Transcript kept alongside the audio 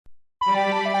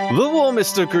The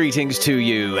warmest of greetings to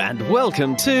you, and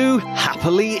welcome to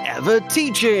Happily Ever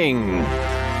Teaching.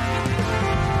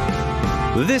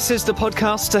 This is the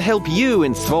podcast to help you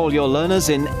enthrall your learners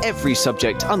in every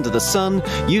subject under the sun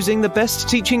using the best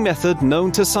teaching method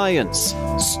known to science,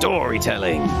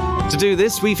 storytelling. To do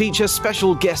this, we feature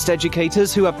special guest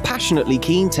educators who are passionately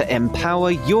keen to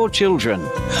empower your children.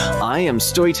 I am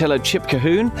storyteller Chip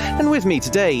Cahoon, and with me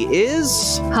today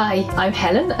is... Hi, I'm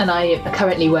Helen, and I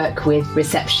currently work with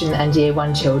reception and Year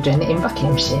 1 children in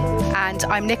Buckinghamshire. And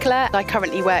I'm Nicola. I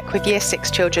currently work with Year 6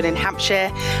 children in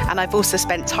Hampshire, and I've also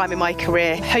spent time in my career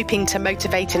hoping to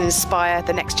motivate and inspire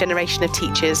the next generation of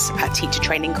teachers at Teacher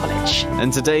Training College.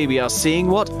 And today we are seeing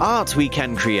what art we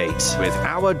can create with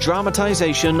our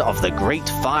dramatisation of the Great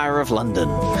Fire of London.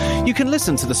 You can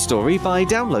listen to the story by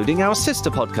downloading our sister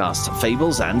podcast,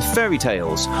 Fables and Fairy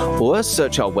Tales, or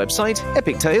search our website,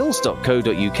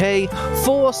 epictales.co.uk,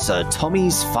 for Sir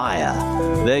Tommy's Fire.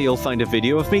 There you'll find a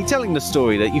video of me telling the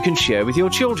story that you can share with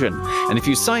your children. And if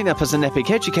you sign up as an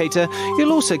Epic Educator,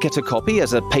 you'll also get a copy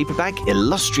as a paperback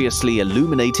illustriously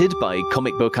illuminated by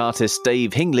comic book artist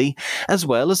Dave Hingley, as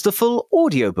well as the full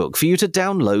audiobook for you to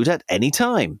download at any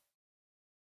time.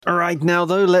 Right now,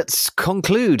 though, let's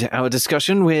conclude our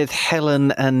discussion with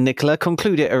Helen and Nicola.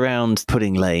 Conclude it around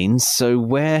pudding lanes. So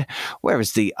where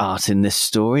is the art in this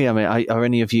story? I mean, are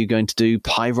any of you going to do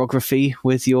pyrography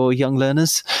with your young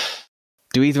learners?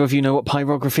 Do either of you know what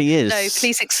pyrography is? No,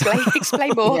 please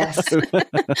explain more. Yes,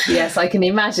 yes, I can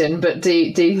imagine, but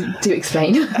do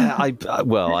explain. I'm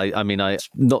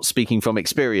not speaking from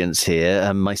experience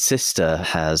here. My sister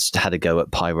has had a go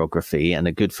at pyrography, and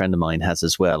a good friend of mine has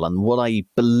as well. And what I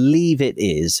believe it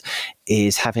is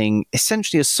having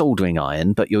essentially a soldering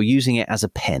iron, but you're using it as a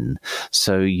pen.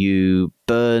 So you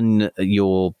burn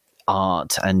your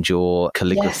art and your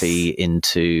calligraphy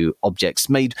into objects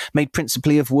made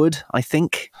principally of wood, I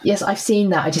think. Yes, I've seen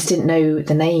that. I just didn't know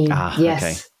the name. Yes.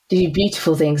 Okay. They do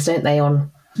beautiful things, don't they,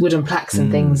 on wooden plaques and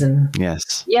things? And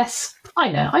yes, I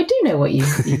know. I do know what you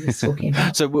were talking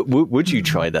about. So would you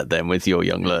try that then with your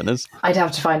young learners? I'd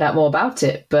have to find out more about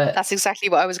it, but that's exactly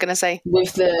what I was going to say.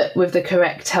 With the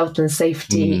correct health and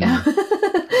safety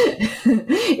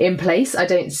in place, I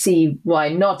don't see why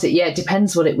not. It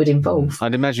depends what it would involve.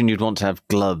 I'd imagine you'd want to have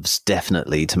gloves,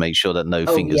 definitely, to make sure that no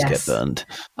fingers get burned.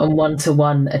 And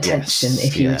one-to-one attention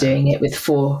if you were doing it with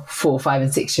 4, 5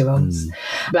 and 6 year olds.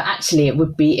 But actually it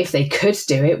would be, if they could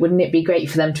do it, wouldn't it be great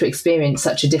for them to experience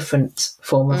such a different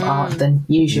form of art than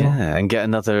usual? Yeah, and get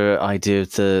another idea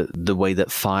of the way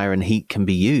that fire and heat can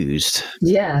be used.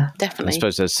 Yeah, definitely. I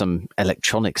suppose there's some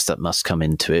electronics that must come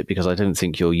into it, because I don't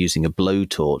think you're using a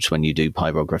blowtorch when you do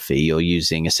pyrography. You're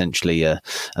using essentially a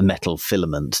metal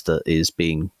filament that is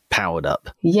being powered up.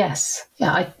 Yes.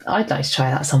 Yeah, I'd like to try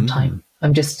that sometime.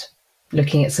 I'm just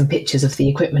looking at some pictures of the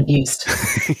equipment used.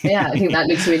 Yeah, I think that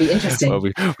looks really interesting. Well,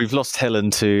 we've lost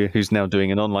Helen who's now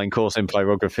doing an online course in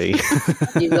pyrography.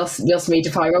 You've lost me to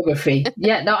pyrography.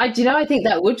 Yeah, no, I think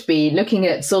that would be looking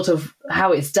at sort of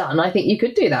how it's done. I think you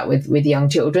could do that with young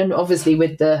children, obviously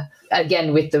with the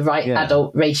right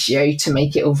adult ratio to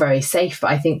make it all very safe.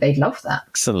 But I think they'd love that.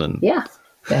 Excellent. Yeah,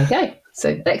 there you go.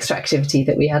 So the extra activity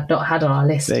that we had not had on our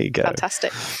list. There you go.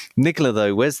 Fantastic. Nicola,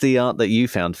 though, where's the art that you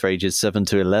found for ages 7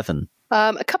 to 11?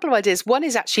 A couple of ideas. One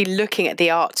is actually looking at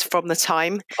the art from the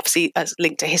time, obviously as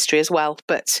linked to history as well,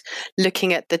 but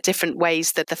looking at the different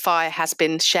ways that the fire has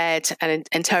been shared and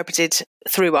interpreted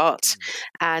through art,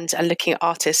 and looking at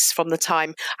artists from the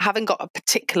time. I haven't got a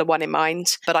particular one in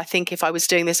mind, but I think if I was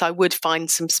doing this, I would find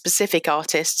some specific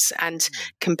artists and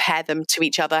compare them to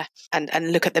each other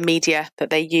and look at the media that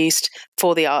they used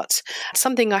for the art.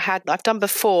 Something I've done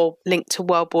before linked to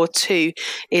World War II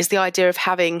is the idea of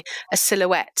having a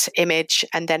silhouette image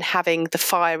and then having the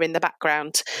fire in the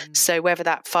background. So whether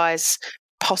that fire's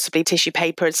possibly tissue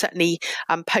paper, and certainly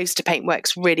poster paint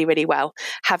works really, really well.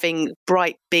 Having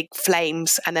bright, big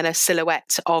flames and then a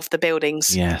silhouette of the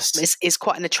buildings is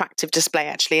quite an attractive display,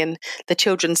 actually. And the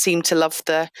children seem to love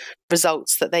the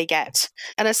results that they get.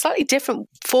 And a slightly different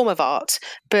form of art,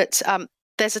 but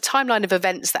there's a timeline of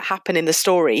events that happen in the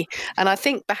story. And I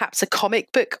think perhaps a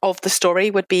comic book of the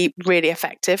story would be really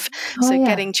effective.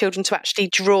 Getting children to actually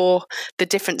draw the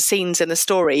different scenes in the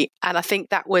story. And I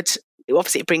think that would...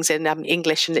 Obviously, it brings in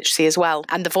English and literacy as well,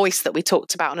 and the voice that we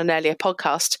talked about on an earlier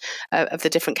podcast of the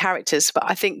different characters. But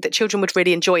I think that children would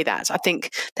really enjoy that. I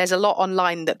think there's a lot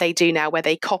online that they do now where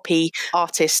they copy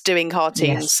artists doing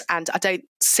cartoons, and I don't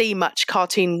see much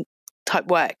cartoon type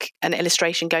work and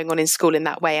illustration going on in school in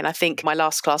that way. And I think my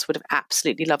last class would have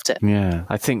absolutely loved it. Yeah.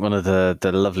 I think one of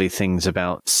the lovely things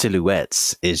about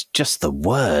silhouettes is just the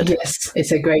word. Yes,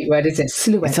 it's a great word, isn't it?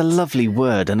 Silhouette. It's a lovely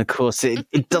word. And of course,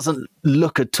 it doesn't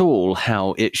look at all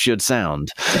how it should sound.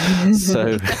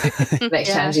 So next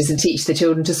challenge is to teach the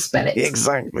children to spell it.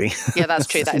 Exactly. Yeah, that's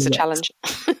true. That is a challenge.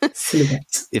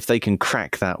 Silhouette. If they can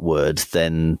crack that word,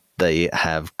 then they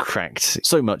have cracked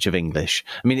so much of English.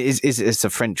 I mean, it's a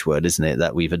French word, isn't it,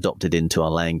 that we've adopted into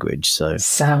our language? So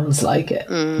sounds like it.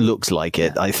 Looks like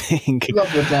it, I think. Rob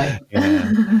would know.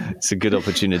 Yeah. It's a good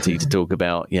opportunity to talk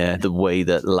about, the way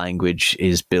that language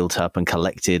is built up and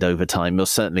collected over time, or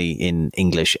certainly in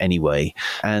English anyway.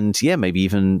 And maybe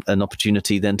even an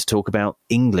opportunity then to talk about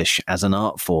English as an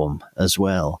art form as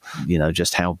well.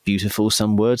 Just how beautiful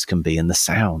some words can be and the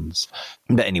sounds.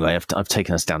 But anyway, I've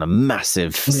taken us down a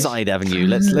massive side avenue.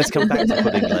 Let's come back to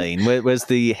Pudding Lane. Where's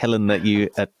the Helen that you?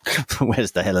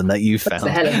 Where's the Helen that you found?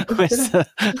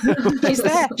 She's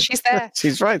there. She's there.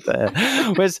 She's right there.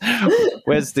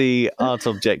 Where's the art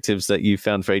objectives that you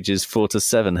found for ages 4 to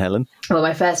 7, Helen? Well,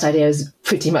 my first idea was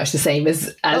pretty much the same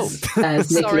as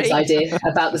Nicola's idea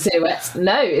about the silhouettes.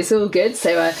 No, it's all good.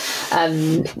 So,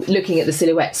 looking at the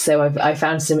silhouettes, so I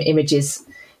found some images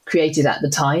created at the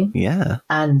time,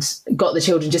 and got the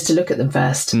children just to look at them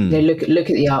first. Look at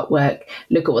the artwork,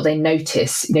 look at what they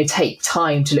notice. Take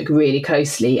time to look really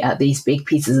closely at these big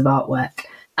pieces of artwork,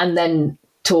 and then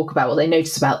talk about what they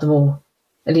notice about them all.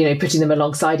 And putting them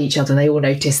alongside each other, and they all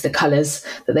noticed the colours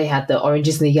that they had, the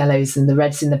oranges and the yellows and the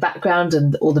reds in the background,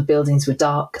 and all the buildings were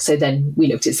dark. So then we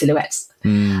looked at silhouettes.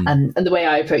 And the way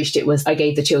I approached it was I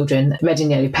gave the children red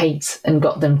and yellow paint and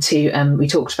got them to, we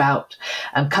talked about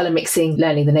colour mixing,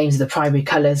 learning the names of the primary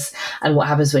colours and what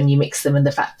happens when you mix them, and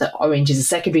the fact that orange is a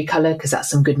secondary colour, because that's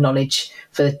some good knowledge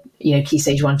for the Key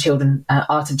Stage 1 children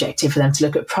art objective for them to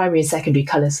look at primary and secondary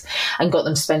colours, and got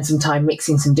them to spend some time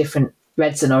mixing some different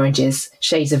reds and oranges,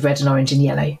 shades of red and orange and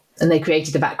yellow. And they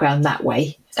created the background that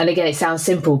way. And again, it sounds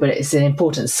simple, but it's an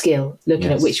important skill,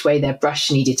 looking at which way their brush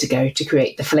needed to go to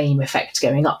create the flame effect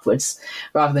going upwards,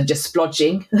 rather than just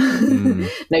splodging.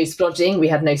 No splodging. We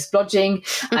had no splodging.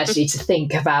 Actually, to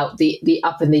think about the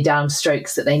up and the down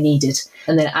strokes that they needed,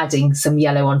 and then adding some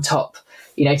yellow on top,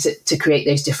 to create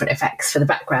those different effects for the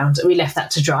background. We left that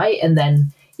to dry, and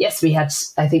then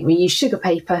we used sugar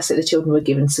paper. So the children were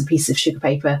given some pieces of sugar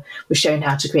paper, were shown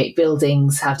how to create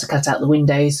buildings, how to cut out the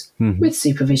windows with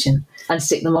supervision, and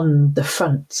stick them on the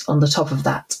front, on the top of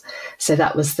that. So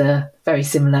that was very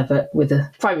similar, but with a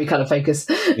primary colour focus.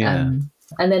 And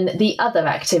then the other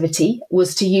activity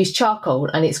was to use charcoal.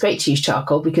 And it's great to use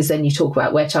charcoal because then you talk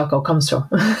about where charcoal comes from.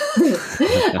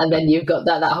 And then you've got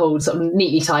that whole sort of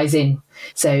neatly ties in.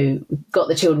 So got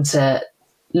the children to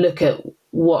look at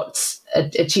what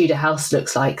a Tudor house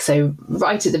looks like. So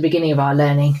right at the beginning of our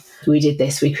learning, we did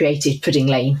this. We created Pudding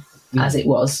Lane as it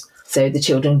was. So the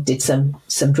children did some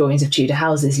drawings of Tudor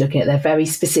houses, looking at their very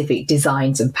specific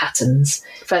designs and patterns.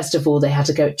 First of all, they had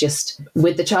to go just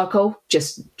with the charcoal,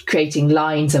 just creating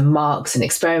lines and marks and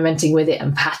experimenting with it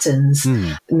and patterns.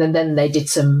 And then they did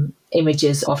some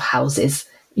images of houses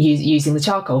using the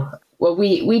charcoal. Well,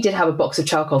 we did have a box of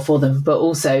charcoal for them, but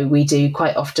also we do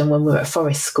quite often when we're at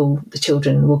forest school, the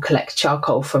children will collect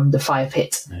charcoal from the fire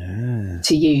pit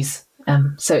to use.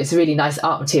 So it's a really nice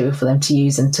art material for them to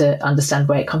use and to understand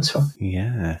where it comes from.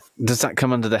 Yeah. Does that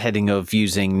come under the heading of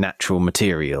using natural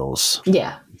materials?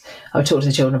 Yeah. I would talk to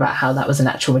the children about how that was a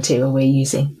natural material we're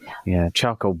using. Yeah,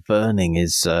 charcoal burning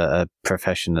is a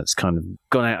profession that's kind of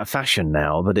gone out of fashion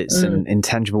now, but it's an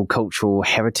intangible cultural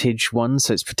heritage one,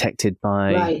 so it's protected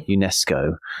by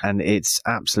UNESCO, and it's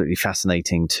absolutely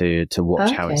fascinating to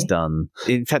watch how it's done.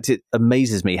 In fact, it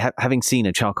amazes me, having seen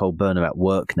a charcoal burner at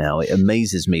work now, it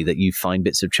amazes me that you find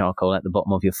bits of charcoal at the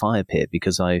bottom of your fire pit,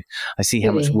 because I see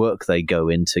how much work they go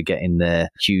into getting their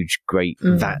huge, great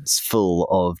vats full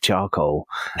of charcoal.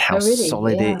 How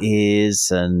solid it is,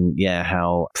 and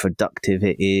how productive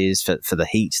it is for the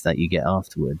heat that you get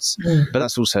afterwards. But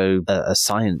that's also a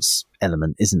science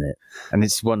element, isn't it? And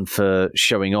it's one for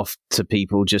showing off to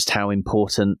people just how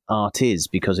important art is,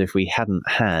 because if we hadn't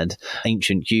had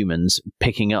ancient humans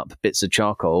picking up bits of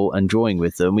charcoal and drawing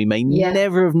with them, we may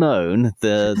never have known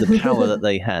the power that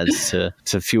they had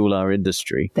to fuel our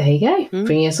industry. There you go,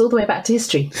 bringing us all the way back to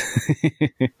history.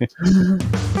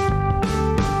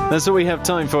 That's all we have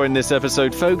time for in this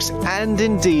episode, folks, and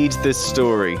indeed this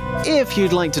story. If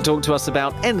you'd like to talk to us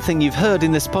about anything you've heard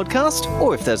in this podcast,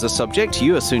 or if there's a subject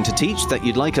you are soon to teach that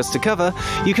you'd like us to cover,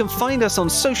 you can find us on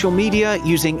social media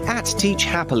using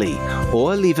 @TeachHappily,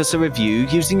 or leave us a review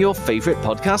using your favourite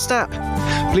podcast app.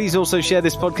 Please also share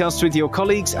this podcast with your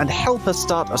colleagues and help us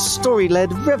start a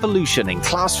story-led revolution in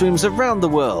classrooms around the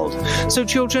world, so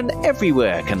children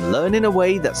everywhere can learn in a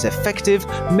way that's effective,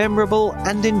 memorable,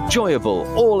 and enjoyable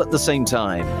all at the same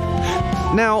time.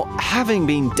 Now, having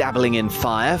been dabbling in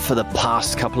fire for the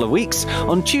past couple of weeks,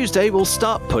 on Tuesday we'll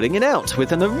start putting it out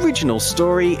with an original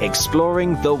story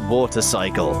exploring the water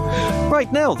cycle.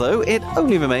 Right now, though, it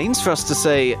only remains for us to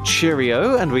say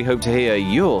cheerio, and we hope to hear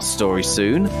your story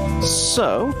soon.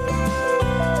 So,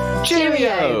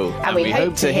 cheerio! And we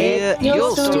hope to hear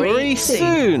your story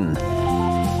soon.